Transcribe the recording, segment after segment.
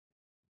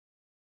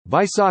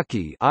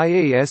Vaisakhi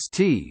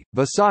IAST,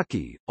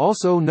 Vaisakhi,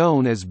 also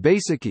known as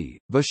Baisakhi,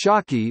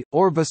 Vaishakhi,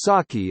 or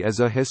Vaisakhi is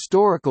a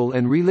historical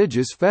and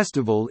religious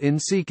festival in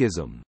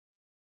Sikhism.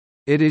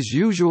 It is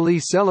usually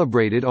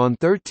celebrated on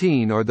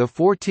 13 or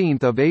 14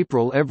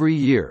 April every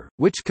year,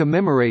 which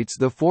commemorates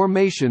the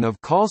formation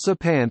of Khalsa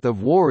Panth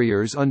of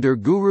warriors under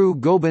Guru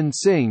Gobind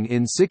Singh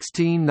in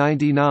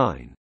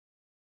 1699.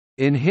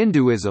 In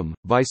Hinduism,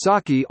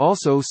 Vaisakhi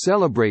also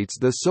celebrates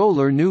the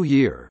solar new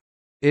year.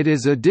 It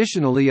is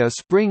additionally a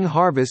spring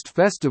harvest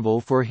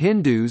festival for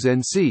Hindus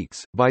and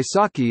Sikhs.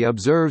 Vaisakhi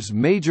observes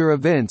major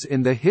events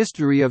in the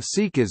history of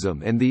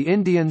Sikhism and the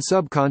Indian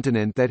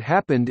subcontinent that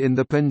happened in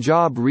the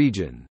Punjab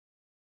region.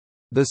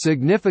 The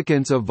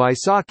significance of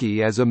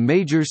Vaisakhi as a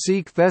major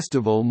Sikh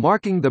festival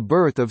marking the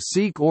birth of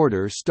Sikh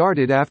order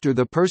started after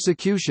the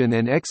persecution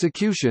and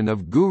execution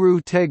of Guru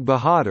Tegh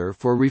Bahadur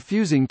for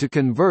refusing to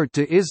convert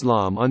to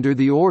Islam under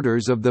the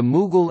orders of the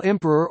Mughal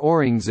Emperor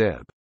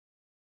Aurangzeb.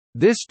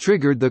 This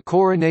triggered the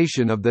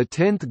coronation of the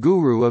 10th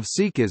Guru of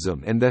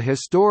Sikhism and the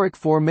historic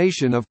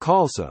formation of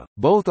Khalsa,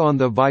 both on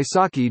the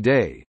Vaisakhi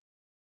day.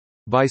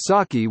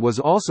 Vaisakhi was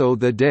also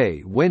the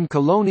day when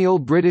colonial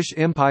British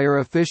Empire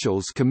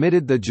officials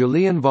committed the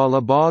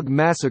Jallianwala Bagh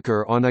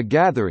massacre on a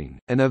gathering,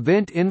 an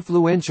event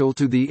influential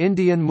to the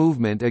Indian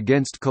movement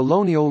against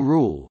colonial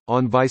rule.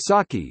 On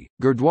Vaisakhi,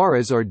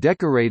 gurdwaras are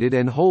decorated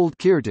and hold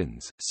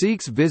kirtans.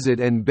 Sikhs visit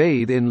and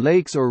bathe in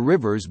lakes or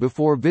rivers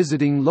before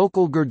visiting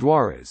local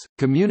gurdwaras.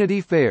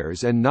 Community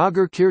fairs and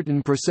Nagar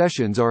Kirtan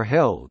processions are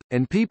held,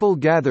 and people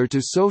gather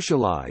to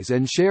socialize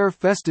and share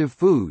festive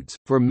foods.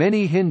 For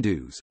many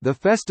Hindus, the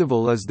festival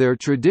is their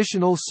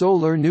traditional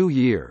solar new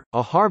year,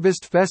 a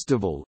harvest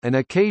festival, an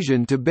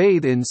occasion to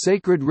bathe in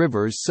sacred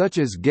rivers such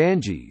as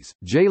Ganges,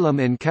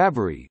 Jhelum and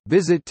Kaveri,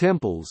 visit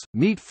temples,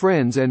 meet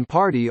friends and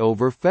party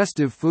over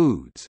festive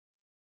foods.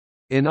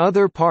 In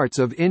other parts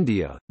of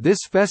India, this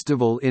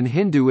festival in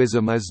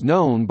Hinduism is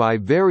known by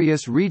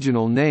various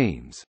regional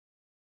names.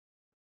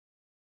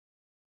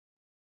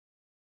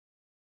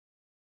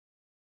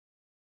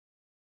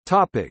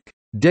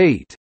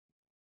 Date.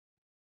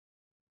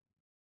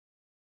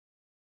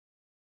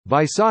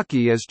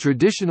 Vaisakhi is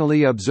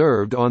traditionally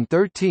observed on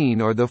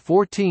 13 or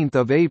 14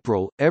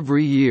 April,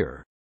 every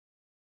year.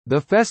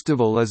 The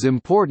festival is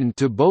important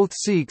to both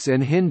Sikhs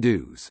and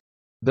Hindus.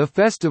 The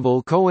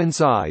festival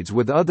coincides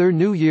with other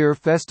New Year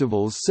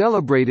festivals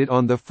celebrated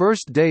on the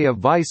first day of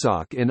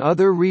Vaisakh in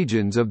other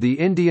regions of the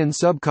Indian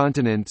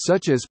subcontinent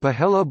such as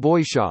Pahela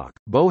Baishakh,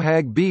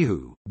 Bohag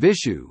Bihu,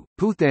 Vishu,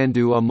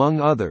 Puthandu among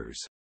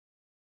others.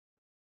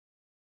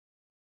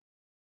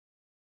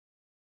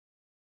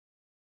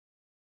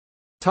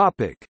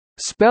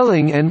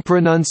 Spelling and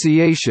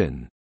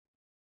pronunciation.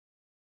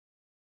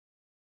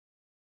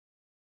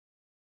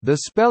 The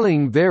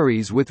spelling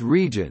varies with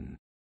region.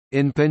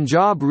 In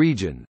Punjab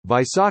region,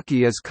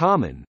 Vaisakhi is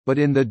common, but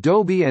in the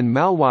Dobi and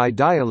Malwai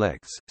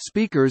dialects,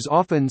 speakers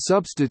often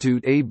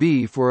substitute a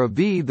b for a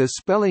v. The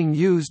spelling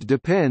used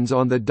depends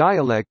on the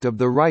dialect of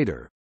the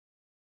writer.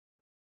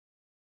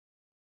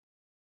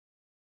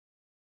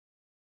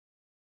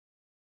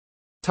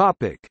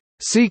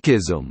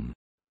 Sikhism.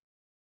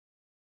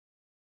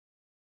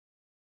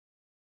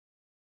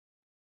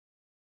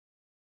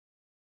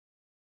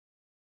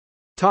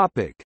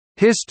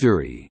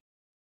 History.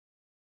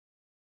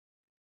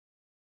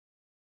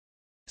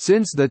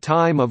 Since the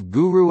time of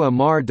Guru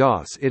Amar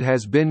Das, it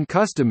has been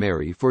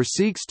customary for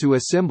Sikhs to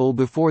assemble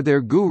before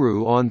their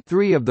Guru on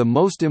three of the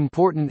most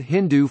important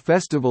Hindu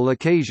festival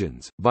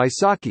occasions,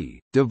 Vaisakhi,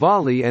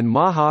 Diwali and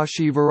Maha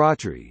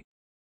Shivaratri.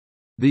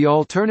 The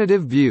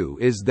alternative view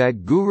is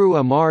that Guru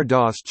Amar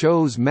Das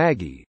chose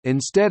Maghi,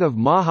 instead of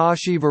Maha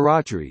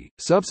Shivaratri.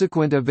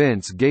 Subsequent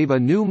events gave a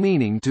new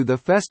meaning to the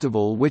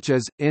festival, which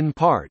is, in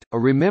part, a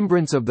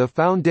remembrance of the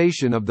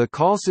foundation of the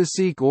Khalsa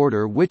Sikh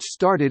order, which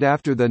started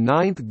after the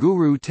 9th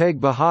Guru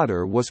Tegh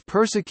Bahadur was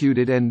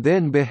persecuted and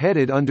then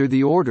beheaded under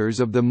the orders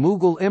of the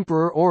Mughal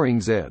Emperor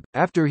Aurangzeb,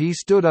 after he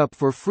stood up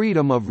for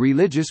freedom of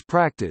religious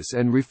practice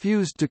and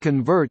refused to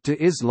convert to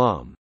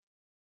Islam.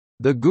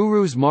 The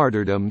Guru's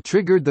martyrdom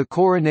triggered the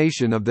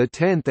coronation of the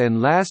 10th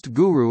and last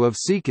Guru of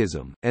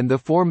Sikhism, and the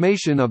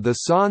formation of the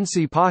Sant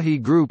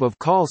Sipahi group of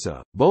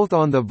Khalsa, both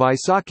on the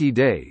Vaisakhi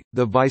day.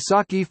 The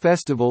Vaisakhi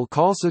festival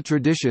Khalsa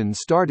tradition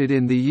started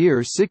in the year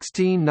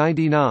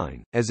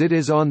 1699, as it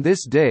is on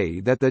this day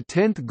that the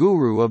 10th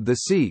Guru of the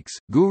Sikhs,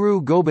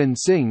 Guru Gobind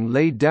Singh,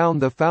 laid down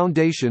the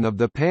foundation of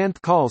the Panth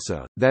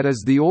Khalsa, that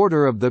is the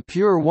order of the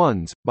Pure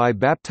Ones, by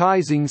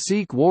baptizing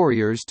Sikh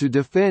warriors to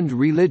defend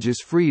religious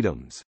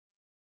freedoms.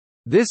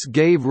 This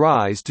gave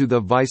rise to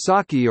the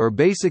Vaisakhi or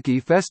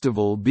Baisakhi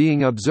festival,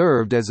 being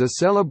observed as a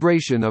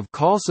celebration of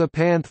Khalsa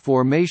Panth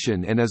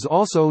formation and is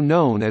also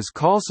known as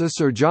Khalsa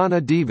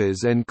Sirjana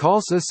Divas and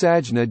Khalsa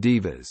Sajna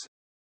Divas.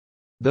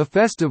 The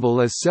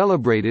festival is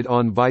celebrated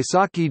on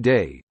Vaisakhi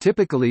Day,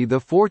 typically the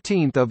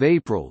 14th of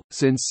April,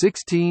 since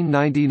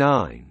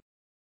 1699.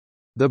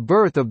 The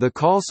birth of the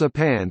Khalsa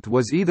Panth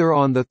was either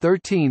on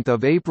 13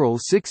 April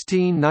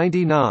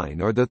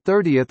 1699 or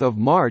 30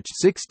 March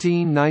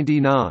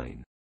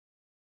 1699.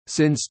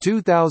 Since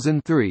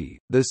 2003,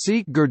 the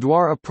Sikh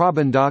Gurdwara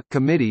Prabandhak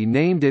Committee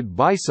named it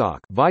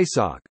Vaisakh,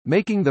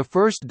 making the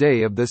first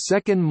day of the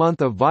second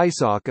month of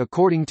Vaisakh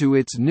according to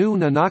its new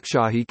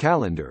Nanakshahi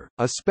calendar.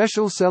 A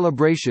special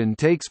celebration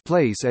takes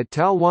place at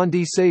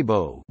Talwandi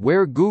Sabo,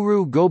 where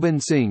Guru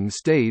Gobind Singh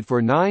stayed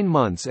for 9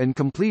 months and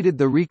completed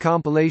the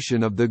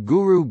recompilation of the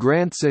Guru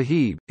Granth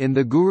Sahib, in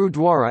the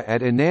Gurudwara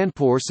at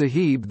Anandpur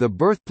Sahib, the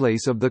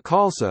birthplace of the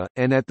Khalsa,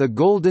 and at the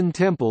Golden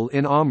Temple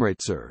in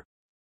Amritsar.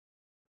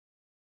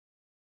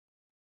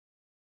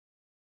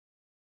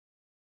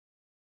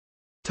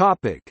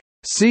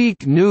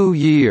 Sikh New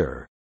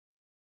Year.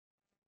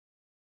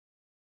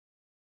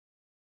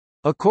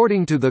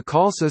 According to the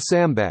Khalsa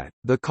Sambat,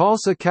 the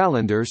Khalsa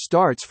calendar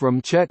starts from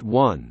Chet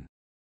 1.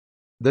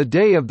 The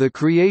day of the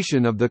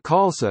creation of the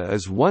Khalsa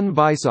is 1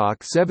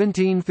 Vaisakh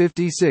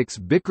 1756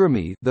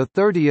 Bikrami, the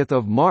 30th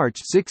of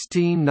March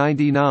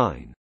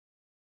 1699.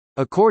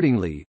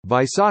 Accordingly,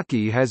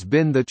 Vaisakhi has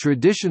been the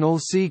traditional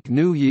Sikh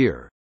New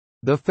Year.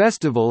 The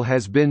festival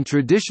has been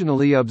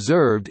traditionally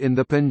observed in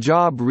the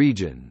Punjab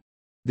region.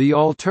 The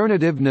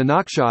alternative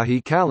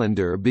Nanakshahi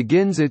calendar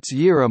begins its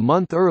year a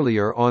month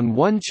earlier on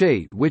 1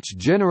 Chait, which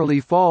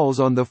generally falls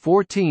on the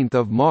 14th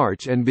of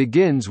March and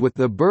begins with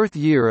the birth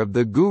year of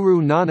the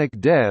Guru Nanak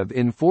Dev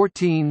in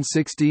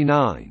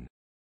 1469.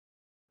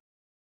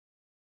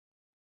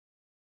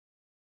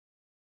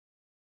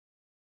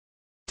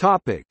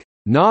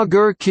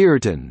 Nagar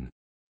Kirtan.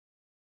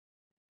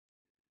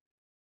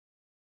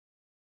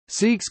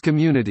 Sikhs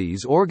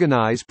communities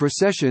organize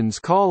processions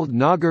called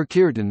Nagar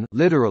Kirtan,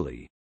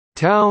 literally,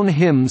 town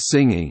hymn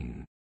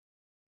singing.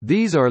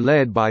 These are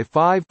led by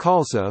 5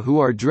 Khalsa who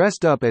are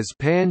dressed up as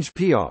Panj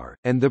Pyar,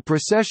 and the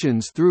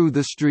processions through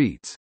the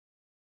streets.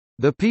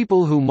 The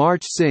people who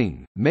march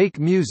sing, make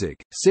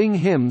music, sing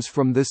hymns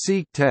from the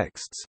Sikh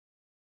texts.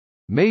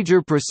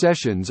 Major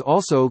processions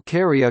also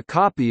carry a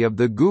copy of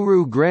the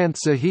Guru Granth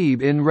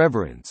Sahib in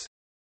reverence.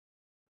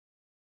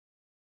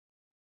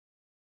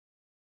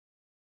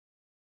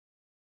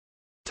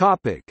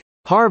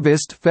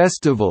 Harvest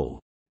Festival.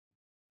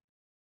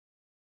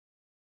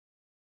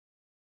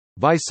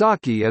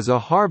 Vaisakhi is a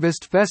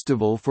harvest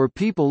festival for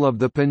people of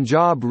the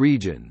Punjab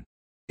region.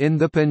 In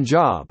the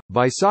Punjab,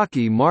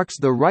 Vaisakhi marks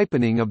the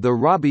ripening of the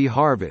Rabi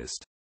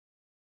harvest.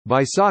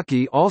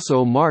 Vaisakhi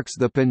also marks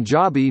the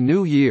Punjabi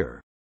New Year.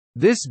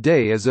 This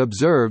day is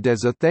observed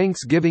as a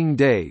Thanksgiving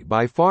Day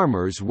by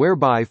farmers,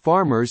 whereby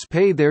farmers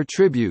pay their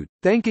tribute,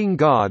 thanking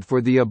God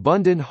for the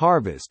abundant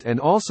harvest and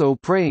also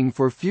praying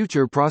for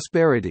future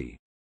prosperity.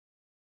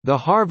 The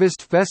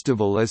harvest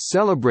festival is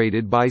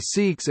celebrated by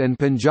Sikhs and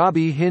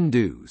Punjabi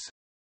Hindus.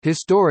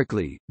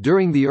 Historically,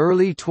 during the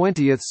early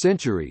 20th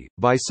century,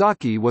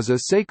 Vaisakhi was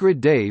a sacred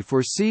day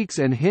for Sikhs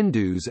and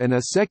Hindus and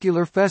a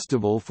secular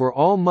festival for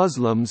all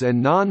Muslims and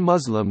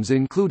non-Muslims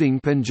including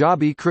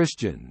Punjabi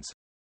Christians.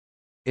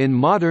 In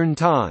modern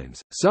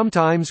times,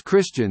 sometimes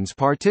Christians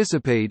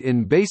participate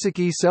in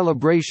Baisakhi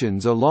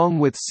celebrations along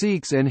with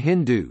Sikhs and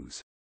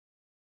Hindus.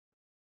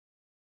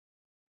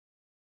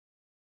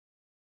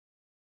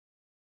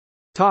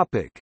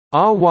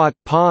 Aawat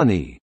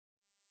Pauni.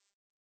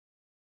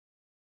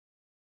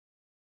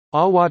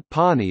 Aawat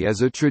Pauni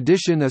is a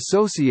tradition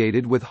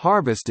associated with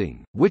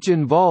harvesting, which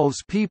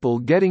involves people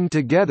getting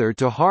together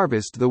to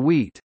harvest the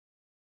wheat.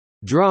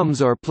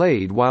 Drums are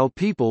played while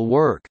people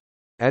work.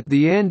 At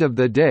the end of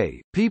the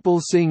day,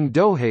 people sing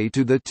dohe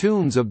to the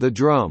tunes of the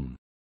drum.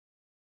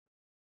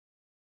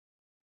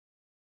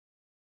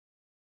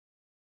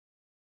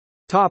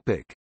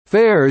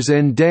 Fairs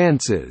and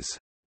dances.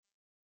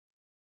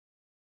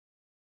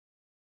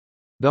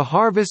 The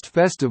harvest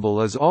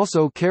festival is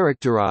also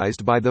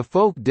characterized by the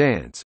folk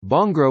dance,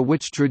 Bhangra,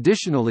 which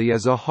traditionally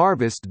is a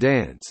harvest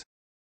dance.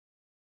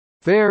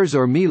 Fairs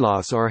or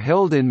melas are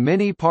held in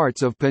many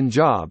parts of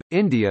Punjab,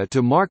 India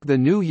to mark the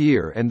new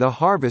year and the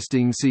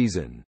harvesting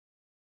season.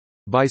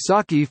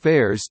 Vaisakhi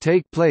fairs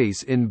take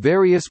place in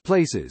various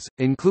places,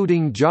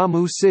 including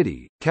Jammu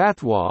City,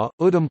 Kathua,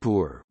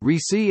 Udhampur,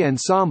 Reasi and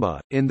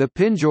Samba, in the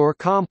Pinjore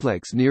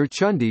complex near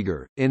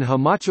Chandigarh, in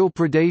Himachal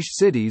Pradesh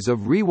cities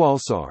of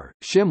Rewalsar,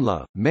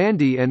 Shimla,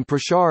 Mandi and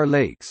Prashar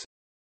Lakes.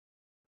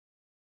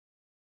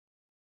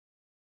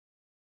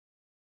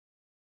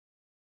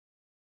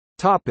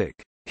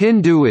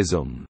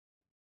 Hinduism.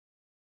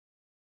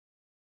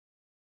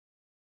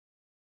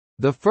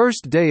 The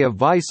first day of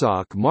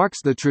Vaisakh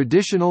marks the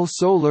traditional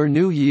solar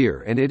new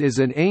year, and it is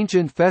an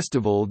ancient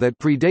festival that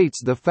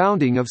predates the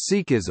founding of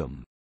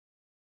Sikhism.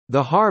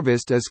 The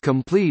harvest is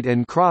complete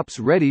and crops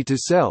ready to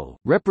sell,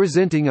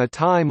 representing a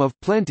time of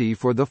plenty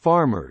for the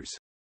farmers.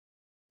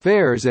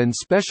 Fairs and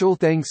special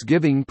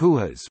Thanksgiving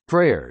pujas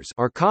prayers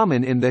are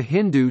common in the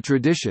Hindu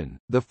tradition.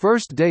 The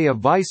first day of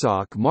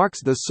Vaisakh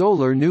marks the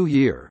solar new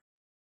year.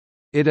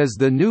 It is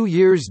the New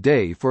Year's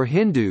Day for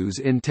Hindus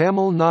in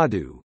Tamil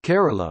Nadu,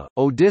 Kerala,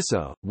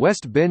 Odisha,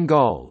 West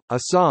Bengal,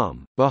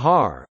 Assam,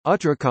 Bihar,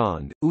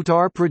 Uttarakhand,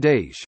 Uttar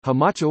Pradesh,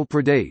 Himachal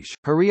Pradesh,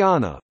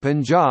 Haryana,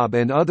 Punjab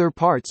and other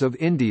parts of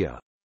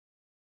India.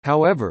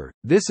 However,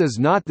 this is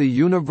not the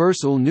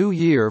universal New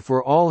Year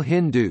for all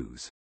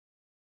Hindus.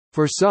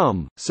 For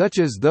some, such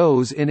as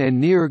those in and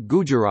near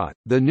Gujarat,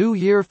 the New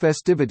Year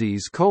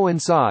festivities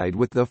coincide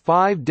with the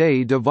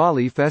 5-day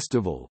Diwali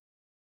festival.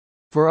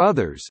 For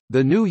others,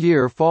 the New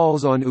Year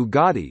falls on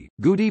Ugadi,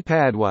 Gudi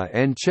Padwa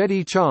and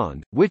Cheti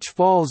Chand, which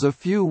falls a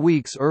few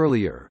weeks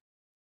earlier.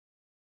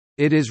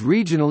 It is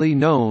regionally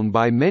known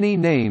by many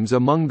names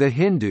among the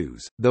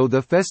Hindus, though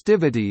the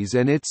festivities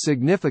and its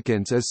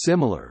significance is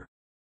similar.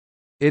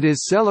 It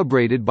is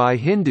celebrated by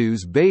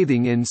Hindus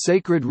bathing in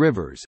sacred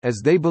rivers,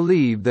 as they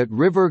believe that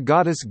river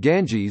goddess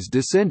Ganges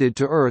descended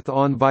to earth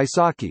on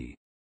Vaisakhi.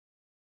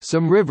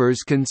 Some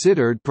rivers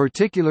considered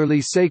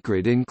particularly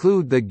sacred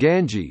include the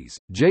Ganges,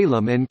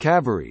 Jhelum and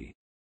Kaveri.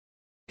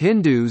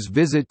 Hindus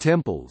visit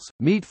temples,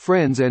 meet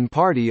friends and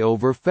party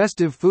over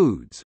festive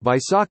foods.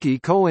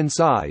 Vaisakhi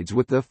coincides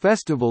with the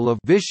festival of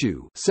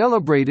Vishu,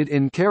 celebrated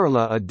in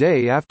Kerala a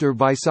day after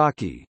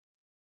Vaisakhi.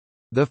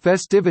 The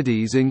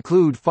festivities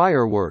include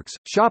fireworks,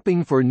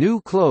 shopping for new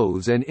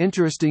clothes and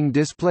interesting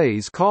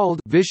displays called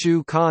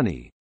Vishu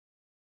Kani.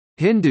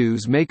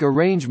 Hindus make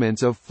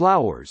arrangements of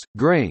flowers,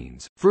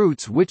 grains,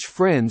 fruits which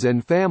friends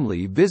and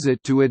family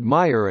visit to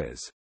admire as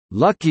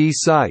lucky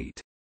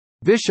sight.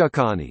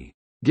 Vishakani.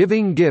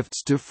 Giving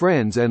gifts to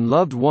friends and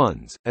loved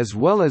ones, as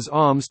well as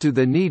alms to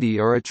the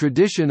needy, are a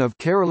tradition of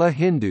Kerala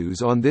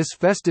Hindus on this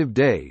festive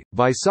day.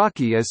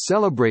 Vaisakhi is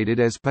celebrated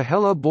as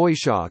Pahela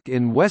Baishakh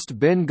in West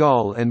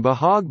Bengal and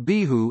Bohag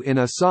Bihu in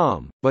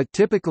Assam, but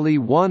typically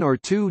 1 or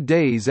 2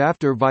 days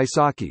after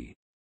Vaisakhi.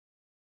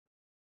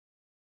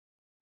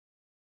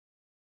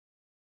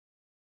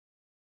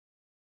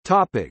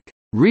 Topic: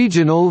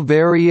 Regional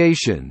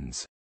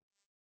variations.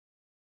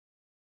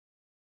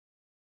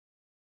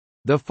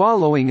 The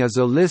following is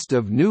a list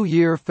of New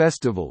Year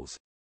festivals.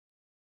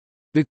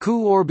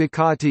 Bikhu or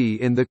Bikhoti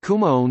in the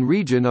Kumaon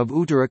region of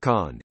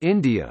Uttarakhand,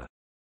 India.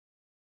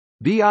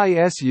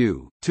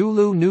 Bisu,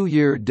 Tulu New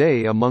Year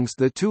Day amongst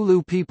the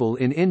Tulu people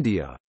in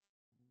India.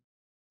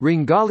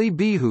 Ringali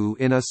Bihu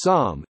in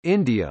Assam,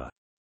 India.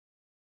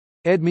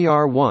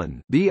 Edmiyar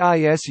 1,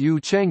 Bisu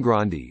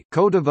Changrandi,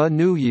 Kodava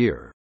New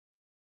Year.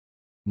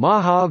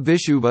 Maha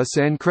Vishuva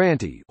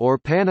Sankranti or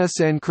Pana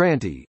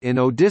Sankranti in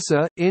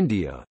Odisha,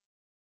 India.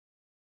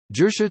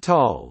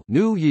 Jurshital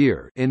New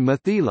Year in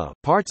Mithila,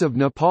 parts of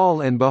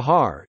Nepal and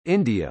Bihar,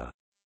 India.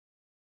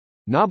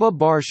 Nava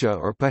Barsha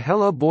or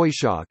Pahela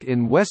Baishakh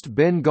in West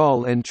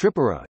Bengal and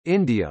Tripura,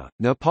 India,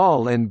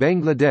 Nepal and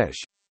Bangladesh.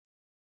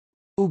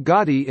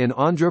 Ugadi in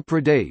Andhra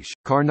Pradesh,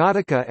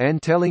 Karnataka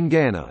and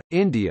Telangana,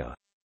 India.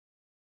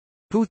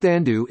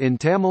 Puthandu in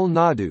Tamil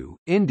Nadu,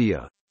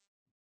 India.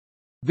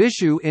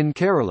 Vishu in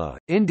Kerala,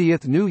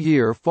 India's New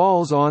Year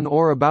falls on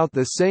or about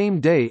the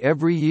same day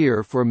every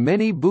year for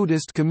many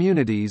Buddhist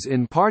communities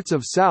in parts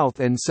of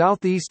South and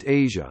Southeast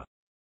Asia.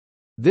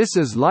 This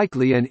is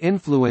likely an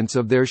influence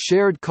of their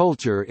shared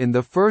culture in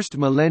the first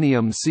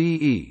millennium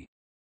CE.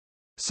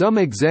 Some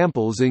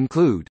examples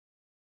include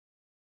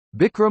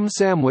Bikram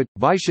Samwat,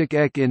 Vaishakh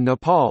Ek in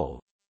Nepal,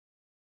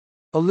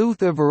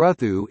 Alutha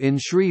Varuthu in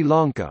Sri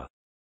Lanka,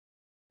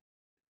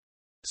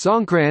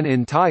 Songkran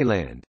in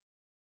Thailand,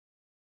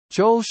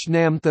 Chol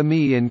Shnam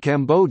Thami in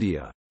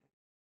Cambodia,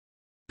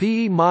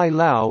 Pi Mai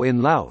Lao in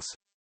Laos,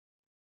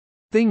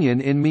 Thingyan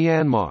in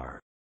Myanmar.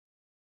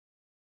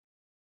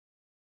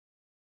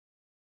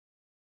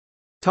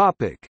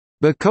 Topic: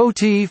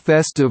 Bikhoti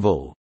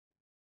Festival.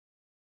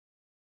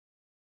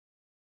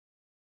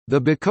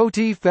 The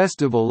Bikhoti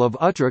festival of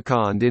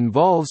Uttarakhand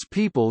involves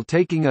people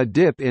taking a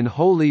dip in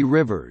holy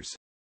rivers.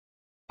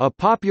 A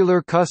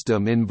popular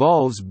custom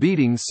involves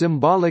beating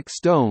symbolic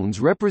stones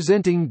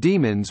representing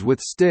demons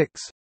with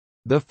sticks.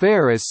 The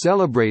fair is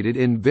celebrated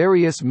in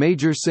various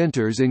major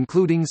centres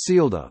including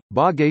Sealdah,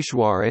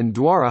 Bageshwar and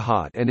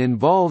Dwarahat and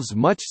involves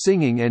much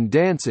singing and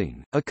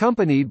dancing,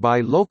 accompanied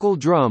by local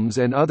drums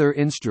and other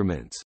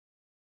instruments.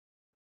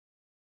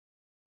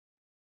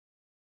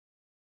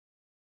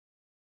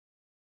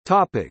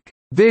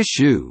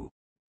 Vishu.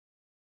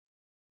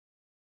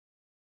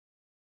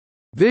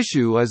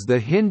 Vishu is the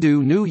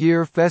Hindu New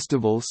Year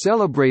festival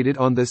celebrated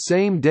on the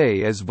same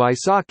day as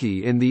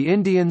Vaisakhi in the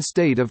Indian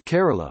state of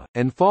Kerala,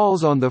 and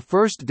falls on the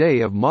first day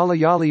of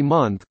Malayali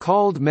month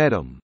called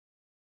Medam.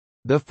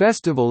 The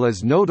festival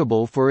is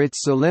notable for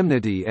its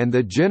solemnity and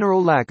the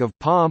general lack of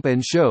pomp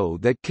and show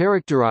that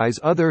characterize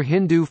other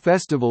Hindu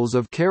festivals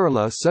of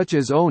Kerala such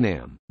as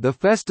Onam. The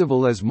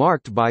festival is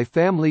marked by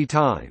family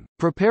time,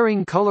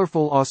 preparing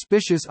colourful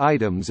auspicious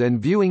items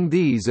and viewing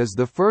these as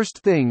the first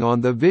thing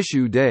on the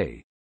Vishu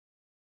day.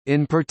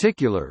 In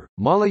particular,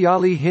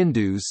 Malayali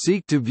Hindus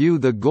seek to view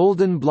the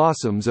golden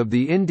blossoms of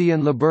the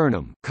Indian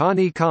laburnum,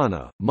 kani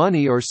kana,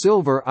 money or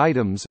silver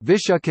items,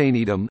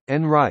 vishakanidam,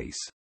 and rice.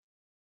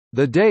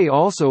 The day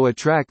also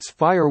attracts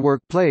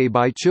firework play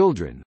by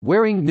children,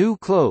 wearing new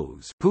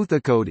clothes,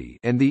 Puthakoti,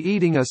 and the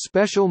eating a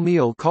special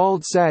meal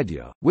called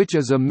sadhya, which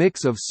is a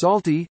mix of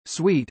salty,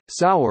 sweet,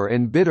 sour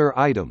and bitter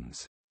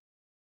items.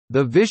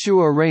 The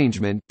Vishu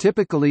arrangement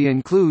typically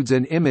includes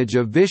an image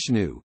of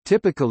Vishnu,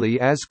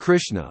 typically as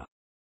Krishna.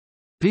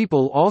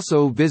 People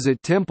also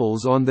visit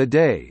temples on the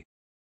day.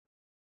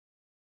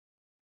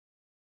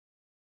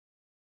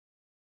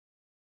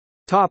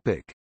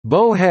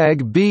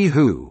 Bohag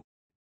Bihu.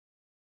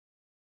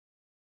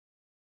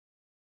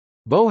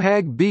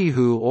 Bohag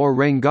Bihu or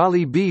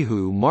Rangali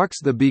Bihu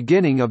marks the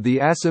beginning of the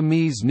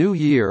Assamese New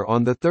Year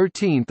on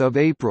 13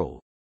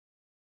 April.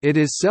 It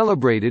is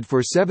celebrated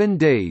for 7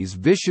 days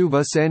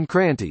Vishuva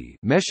Sankranti,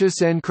 Mesha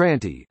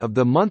Sankranti of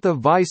the month of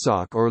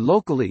Vaisakhi or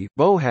locally,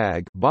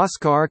 Bohag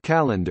Bhaskar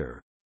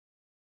calendar.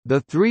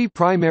 The three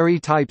primary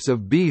types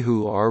of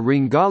Bihu are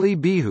Rangali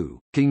Bihu,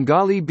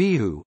 Kingali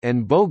Bihu,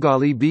 and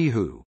Bogali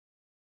Bihu.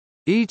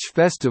 Each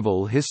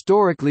festival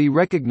historically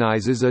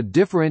recognizes a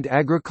different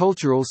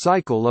agricultural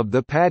cycle of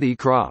the paddy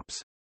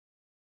crops.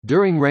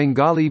 During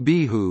Rangali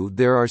Bihu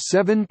there are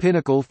 7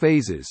 pinnacle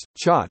phases: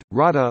 Chhat,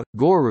 Radha,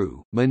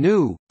 Goru,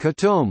 Manu,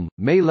 Katum,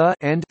 Mela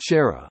and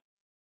Shera.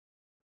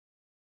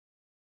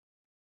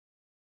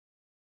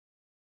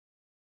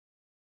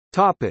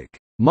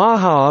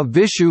 Maha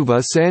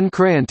Vishuva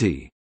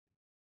Sankranti.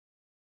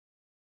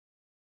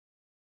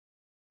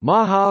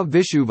 Maha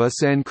Vishuva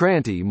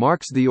Sankranti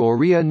marks the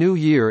Oriya New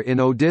Year in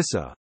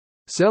Odisha.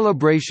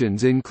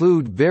 Celebrations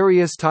include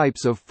various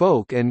types of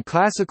folk and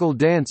classical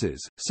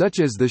dances, such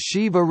as the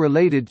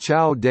Shiva-related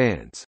Chow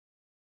dance.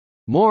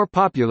 More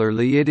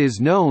popularly it is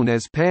known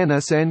as Panna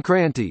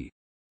Sankranti.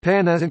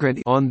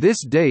 On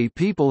this day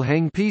people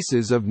hang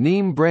pieces of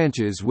neem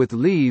branches with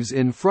leaves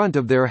in front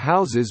of their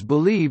houses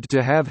believed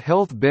to have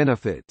health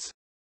benefits.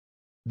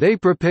 They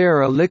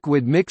prepare a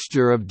liquid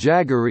mixture of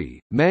jaggery,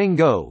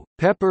 mango,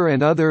 pepper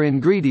and other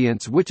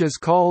ingredients which is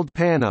called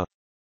panna.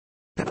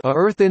 A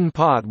earthen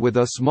pot with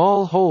a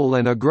small hole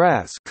and a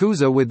grass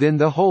kuza within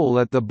the hole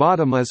at the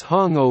bottom is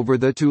hung over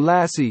the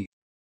tulasi.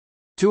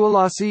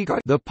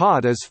 The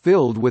pot is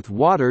filled with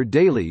water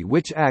daily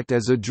which act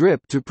as a drip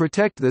to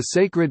protect the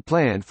sacred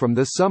plant from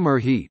the summer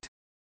heat.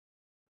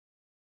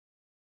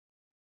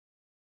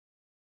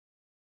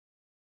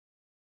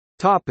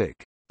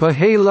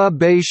 Pahela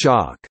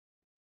Baishakh.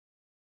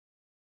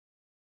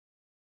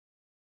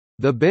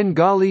 The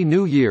Bengali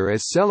New Year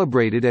is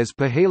celebrated as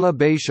Pahela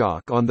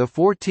Baishakh on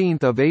 14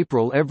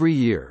 April every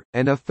year,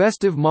 and a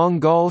festive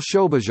Mongol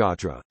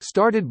Shobhajatra,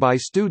 started by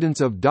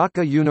students of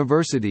Dhaka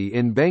University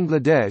in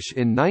Bangladesh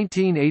in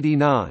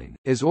 1989,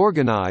 is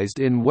organized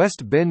in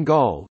West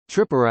Bengal,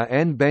 Tripura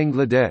and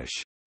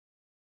Bangladesh.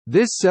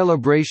 This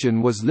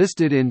celebration was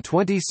listed in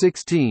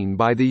 2016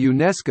 by the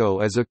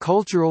UNESCO as a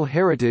Cultural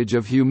Heritage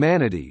of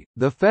Humanity.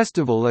 The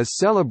festival is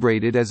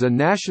celebrated as a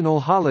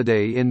national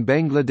holiday in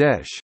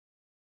Bangladesh.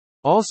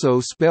 Also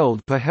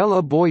spelled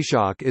Pahela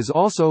Baishakh is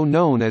also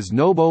known as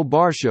Nobo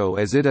Barsho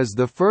as it is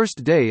the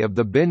first day of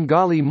the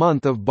Bengali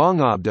month of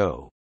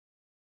Bangabdo.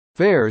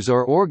 Fairs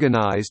are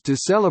organized to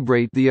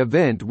celebrate the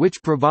event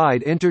which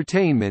provide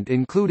entertainment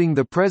including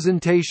the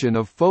presentation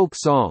of folk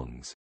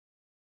songs.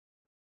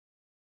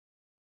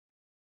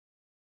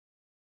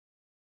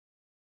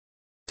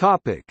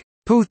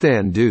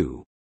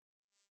 Puthandu.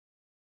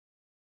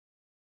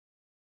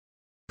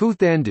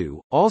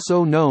 Puthandu,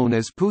 also known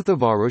as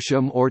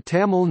Puthavarusham or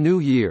Tamil New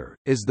Year,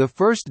 is the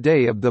first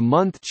day of the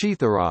month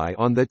Chithirai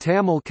on the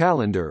Tamil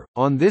calendar.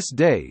 On this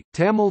day,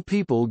 Tamil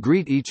people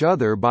greet each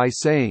other by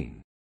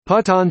saying,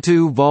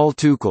 Puthandu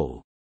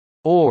Valtukal,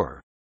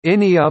 or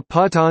Inia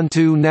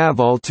Puthandu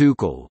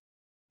Navaltukal,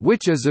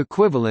 which is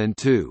equivalent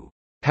to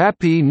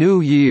Happy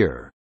New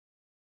Year.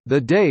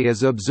 The day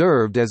is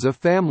observed as a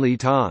family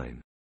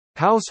time.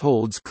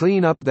 Households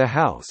clean up the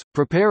house,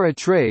 prepare a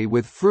tray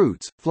with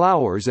fruits,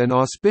 flowers and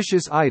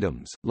auspicious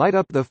items, light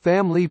up the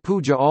family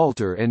puja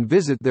altar and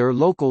visit their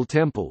local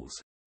temples.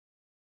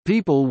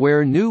 People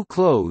wear new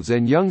clothes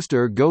and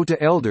youngster go to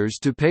elders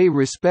to pay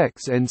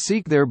respects and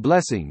seek their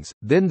blessings,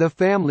 then the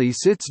family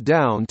sits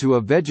down to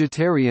a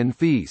vegetarian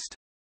feast.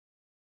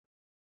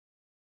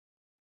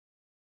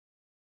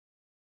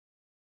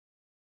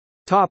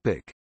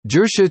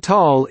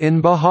 Jurshital in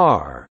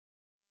Bihar.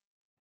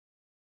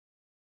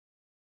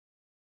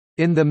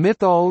 In the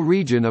Mithal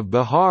region of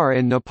Bihar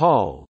and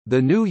Nepal,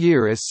 the New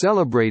Year is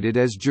celebrated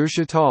as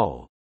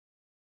Jurshital.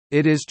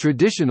 It is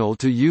traditional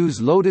to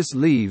use lotus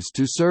leaves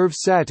to serve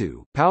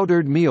sattu,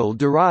 powdered meal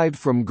derived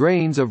from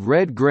grains of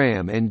red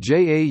gram and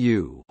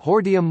jau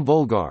Hordeum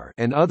vulgar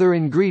and other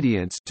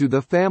ingredients to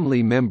the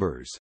family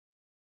members.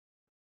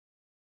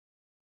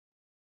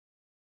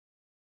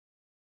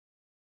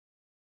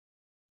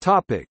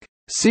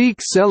 Sikh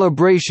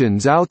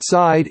celebrations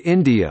outside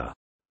India.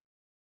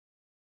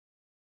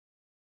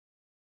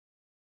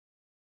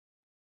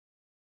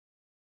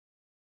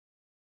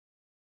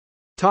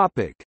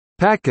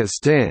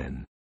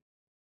 Pakistan.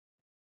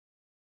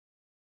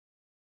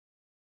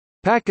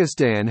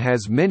 Pakistan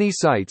has many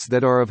sites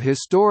that are of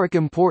historic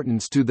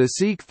importance to the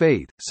Sikh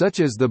faith,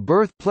 such as the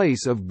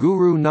birthplace of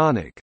Guru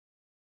Nanak.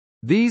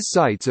 These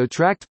sites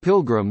attract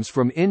pilgrims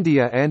from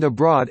India and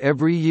abroad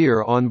every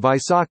year on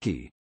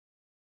Vaisakhi.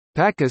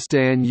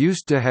 Pakistan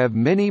used to have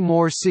many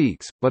more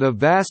Sikhs, but a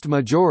vast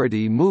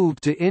majority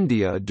moved to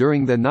India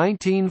during the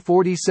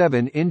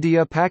 1947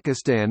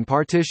 India-Pakistan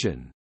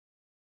partition.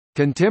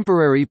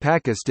 Contemporary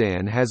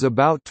Pakistan has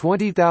about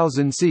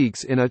 20,000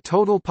 Sikhs in a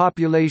total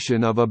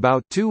population of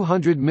about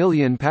 200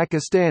 million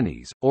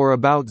Pakistanis, or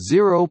about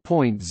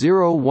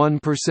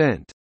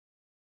 0.01%.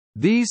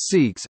 These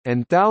Sikhs,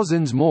 and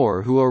thousands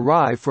more who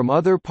arrive from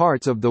other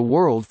parts of the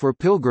world for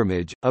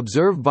pilgrimage,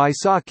 observe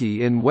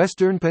Vaisakhi in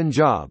western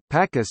Punjab,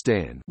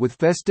 Pakistan, with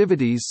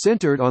festivities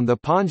centered on the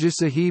Panjah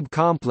Sahib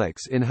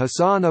complex in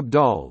Hasan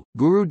Abdal,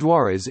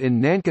 Gurudwaras in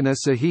Nankana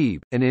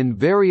Sahib, and in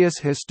various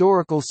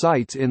historical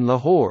sites in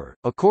Lahore.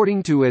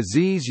 According to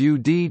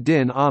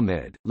Aziz-ud-Din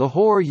Ahmed,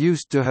 Lahore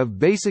used to have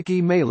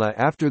Vaisakhi Mela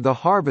after the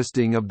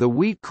harvesting of the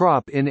wheat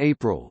crop in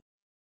April.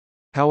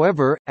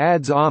 However,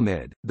 adds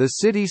Ahmed, the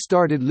city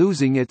started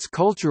losing its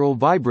cultural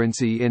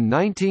vibrancy in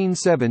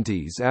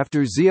 1970s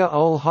after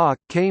Zia-ul-Haq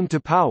came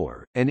to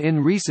power, and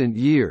in recent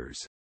years,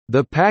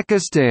 the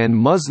Pakistan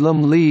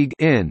Muslim League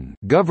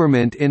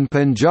government in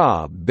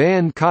Punjab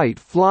banned kite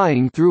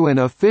flying through an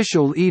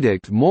official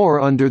edict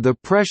more under the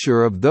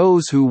pressure of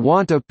those who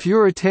want a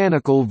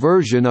puritanical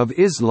version of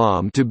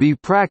Islam to be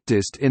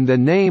practiced in the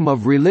name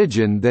of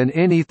religion than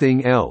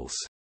anything else.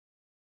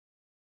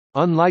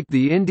 Unlike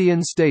the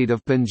Indian state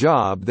of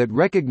Punjab that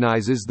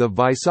recognizes the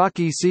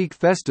Vaisakhi Sikh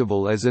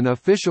festival as an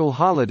official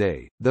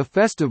holiday, the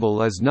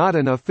festival is not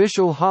an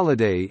official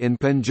holiday in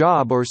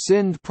Punjab or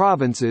Sindh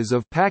provinces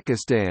of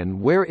Pakistan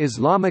where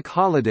Islamic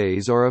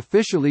holidays are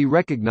officially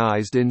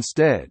recognized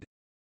instead.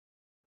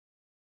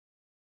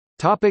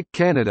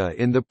 Canada.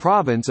 In the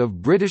province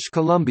of British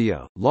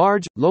Columbia,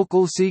 large,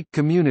 local Sikh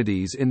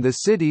communities in the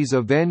cities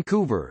of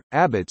Vancouver,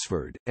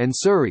 Abbotsford, and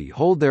Surrey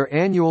hold their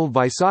annual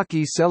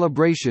Vaisakhi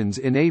celebrations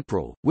in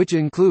April, which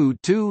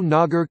include 2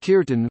 Nagar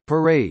Kirtan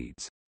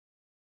parades.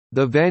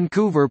 The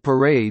Vancouver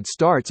parade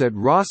starts at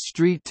Ross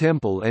Street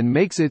Temple and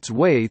makes its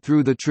way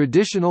through the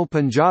traditional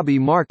Punjabi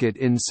market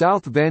in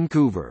South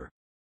Vancouver.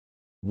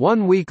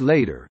 1 week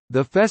later,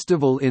 the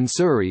festival in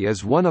Surrey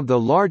is one of the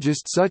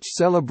largest such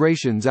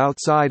celebrations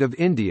outside of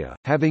India,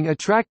 having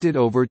attracted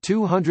over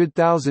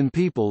 200,000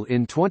 people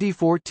in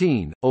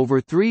 2014,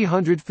 over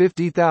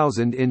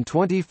 350,000 in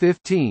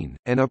 2015,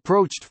 and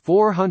approached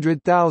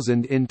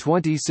 400,000 in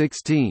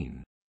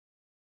 2016.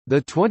 The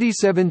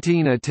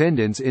 2017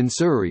 attendance in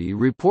Surrey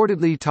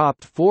reportedly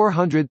topped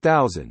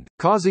 400,000,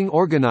 causing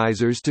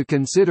organizers to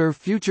consider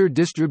future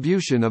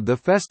distribution of the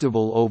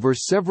festival over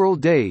several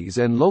days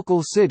and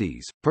local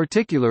cities,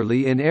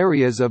 particularly in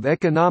areas of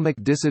economic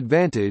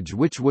disadvantage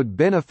which would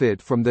benefit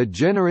from the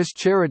generous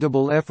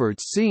charitable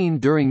efforts seen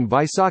during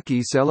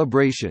Vaisakhi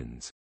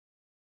celebrations.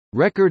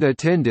 Record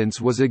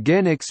attendance was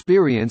again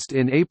experienced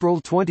in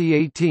April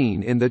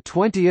 2018 in the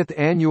 20th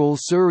annual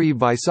Surrey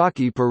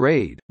Vaisakhi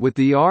Parade, with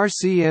the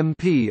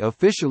RCMP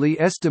officially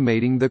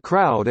estimating the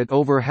crowd at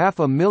over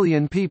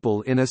 500,000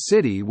 people in a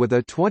city with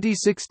a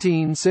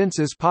 2016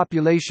 census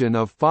population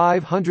of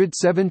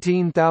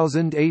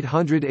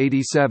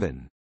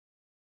 517,887.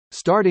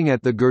 Starting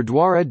at the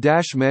Gurdwara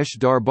Dashmesh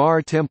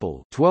Darbar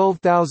Temple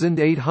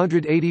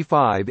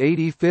 12,885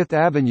 85th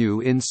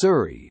Avenue in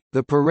Surrey,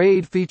 the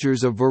parade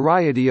features a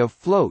variety of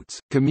floats,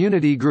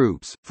 community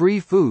groups, free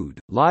food,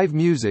 live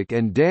music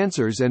and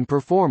dancers and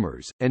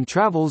performers, and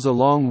travels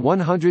along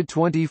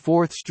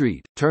 124th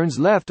Street, turns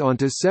left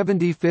onto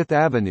 75th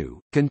Avenue,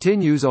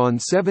 continues on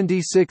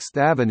 76th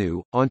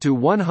Avenue, onto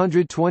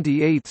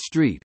 128th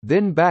Street,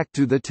 then back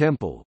to the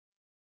temple.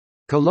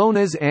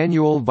 Kelowna's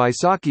annual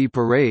Vaisakhi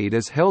Parade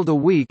is held a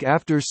week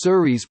after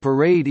Surrey's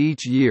parade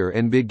each year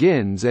and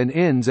begins and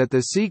ends at the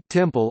Sikh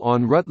Temple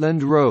on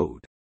Rutland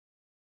Road.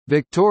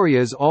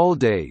 Victoria's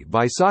all-day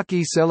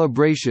Vaisakhi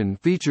celebration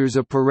features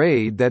a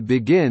parade that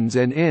begins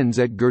and ends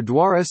at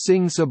Gurdwara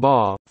Singh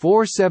Sabha,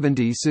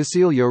 470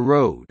 Cecilia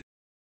Road.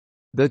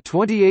 The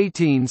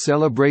 2018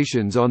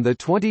 celebrations on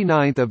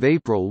 29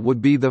 April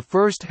would be the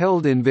first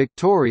held in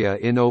Victoria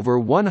in over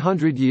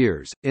 100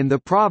 years. In the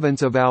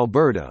province of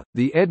Alberta,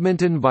 the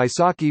Edmonton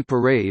Vaisakhi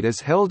Parade is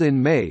held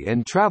in May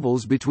and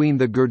travels between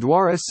the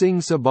Gurdwara Singh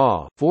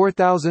Sabha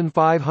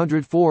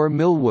 4504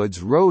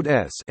 Millwoods Road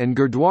S and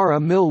Gurdwara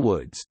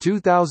Millwoods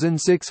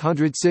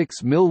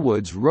 2606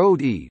 Millwoods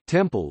Road E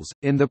temples.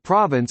 In the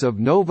province of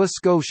Nova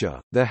Scotia,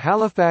 the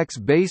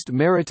Halifax-based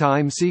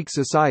Maritime Sikh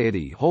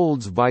Society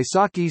holds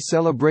Vaisakhi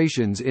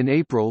celebrations in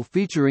April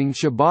featuring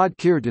Shabad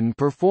Kirtan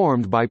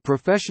performed by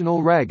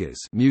professional ragas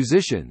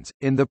musicians.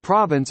 In the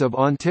province of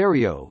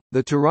Ontario,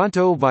 the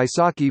Toronto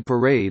Vaisakhi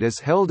Parade is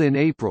held in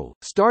April,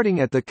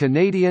 starting at the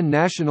Canadian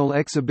National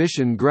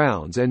Exhibition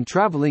Grounds and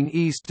travelling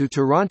east to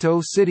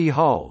Toronto City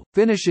Hall,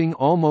 finishing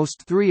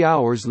almost 3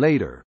 hours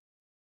later.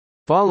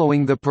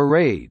 Following the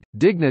parade,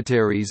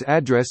 dignitaries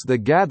address the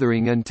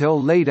gathering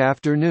until late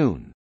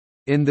afternoon.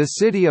 In the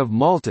city of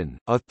Malton,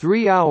 a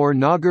 3-hour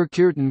Nagar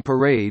Kirtan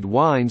parade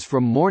winds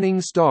from Morning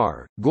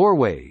Star,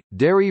 Goreway,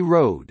 Derry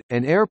Road,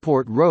 and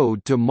Airport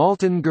Road to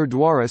Malton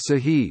Gurdwara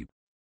Sahib.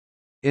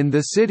 In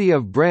the city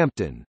of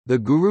Brampton, the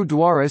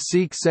Gurudwara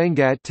Sikh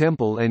Sangat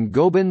Temple and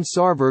Gobind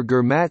Sarwar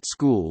Gurmat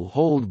School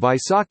hold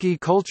Vaisakhi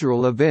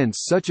cultural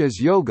events such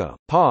as yoga,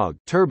 pog,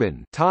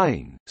 turban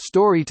tying,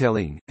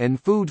 storytelling,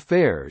 and food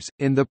fairs.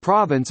 In the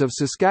province of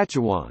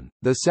Saskatchewan,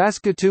 the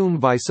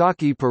Saskatoon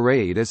Vaisakhi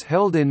Parade is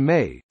held in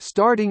May,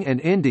 starting and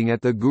ending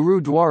at the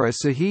Gurudwara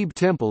Sahib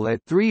Temple at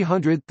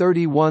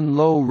 331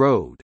 Low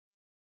Road.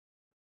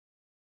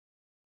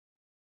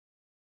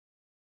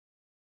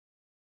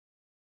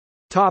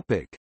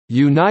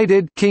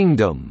 United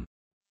Kingdom.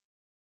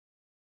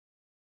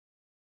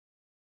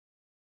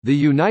 The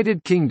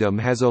United Kingdom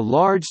has a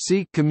large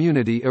Sikh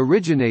community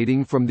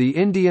originating from the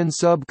Indian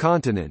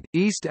subcontinent,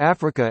 East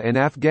Africa and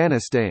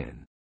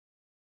Afghanistan.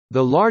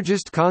 The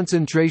largest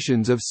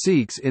concentrations of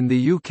Sikhs in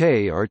the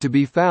UK are to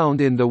be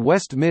found in the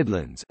West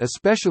Midlands,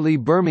 especially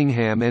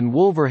Birmingham and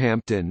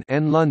Wolverhampton,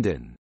 and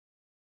London.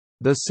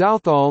 The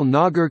Southall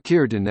Nagar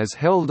Kirtan is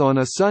held on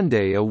a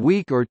Sunday a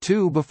week or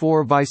two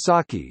before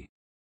Vaisakhi.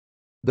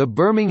 The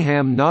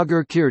Birmingham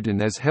Nagar Kirtan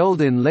is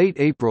held in late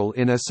April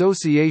in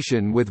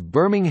association with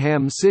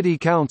Birmingham City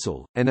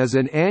Council, and is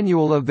an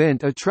annual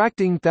event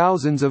attracting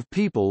thousands of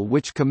people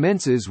which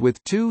commences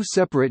with two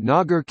separate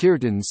Nagar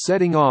Kirtans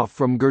setting off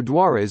from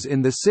gurdwaras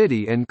in the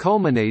city and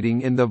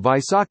culminating in the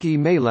Vaisakhi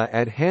Mela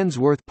at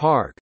Handsworth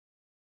Park.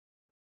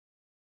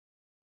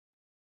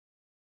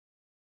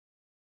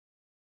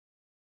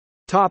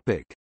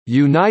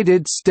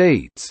 United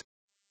States.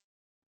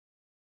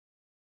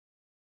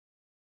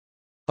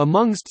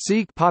 Amongst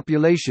Sikh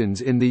populations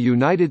in the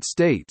United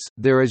States,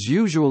 there is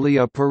usually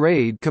a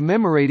parade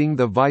commemorating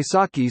the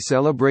Vaisakhi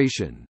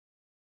celebration.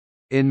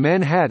 In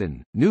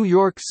Manhattan, New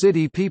York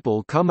City,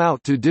 people come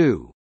out to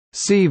do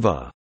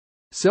seva,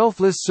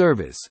 selfless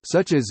service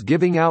such as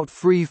giving out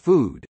free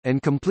food,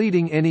 and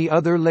completing any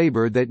other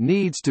labor that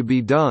needs to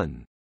be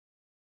done.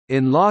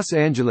 In Los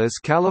Angeles,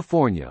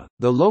 California,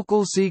 the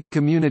local Sikh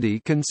community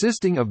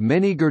consisting of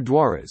many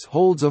gurdwaras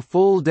holds a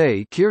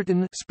full-day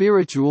kirtan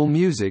spiritual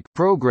music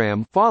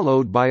program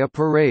followed by a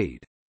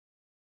parade.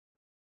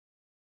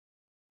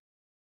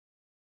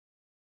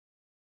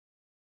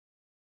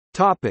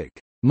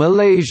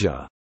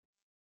 Malaysia.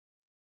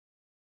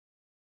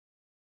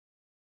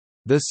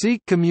 The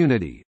Sikh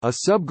community, a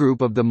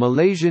subgroup of the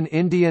Malaysian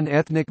Indian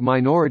ethnic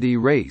minority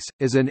race,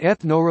 is an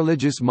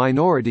ethno-religious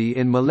minority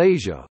in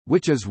Malaysia,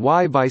 which is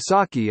why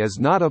Vaisakhi is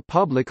not a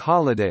public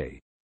holiday.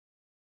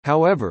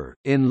 However,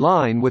 in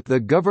line with the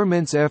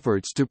government's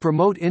efforts to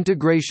promote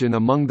integration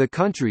among the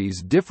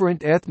country's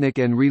different ethnic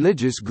and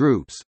religious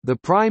groups, the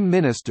Prime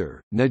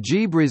Minister,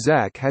 Najib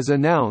Razak, has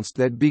announced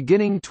that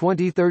beginning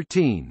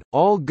 2013,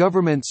 all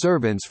government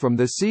servants from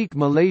the Sikh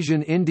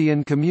Malaysian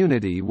Indian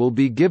community will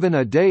be given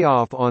a day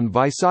off on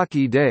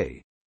Vaisakhi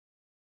Day.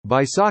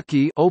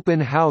 Vaisakhi open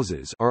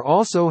houses are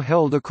also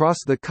held across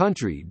the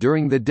country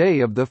during the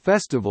day of the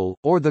festival,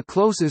 or the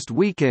closest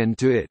weekend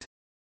to it.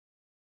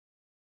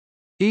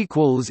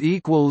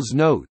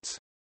 Notes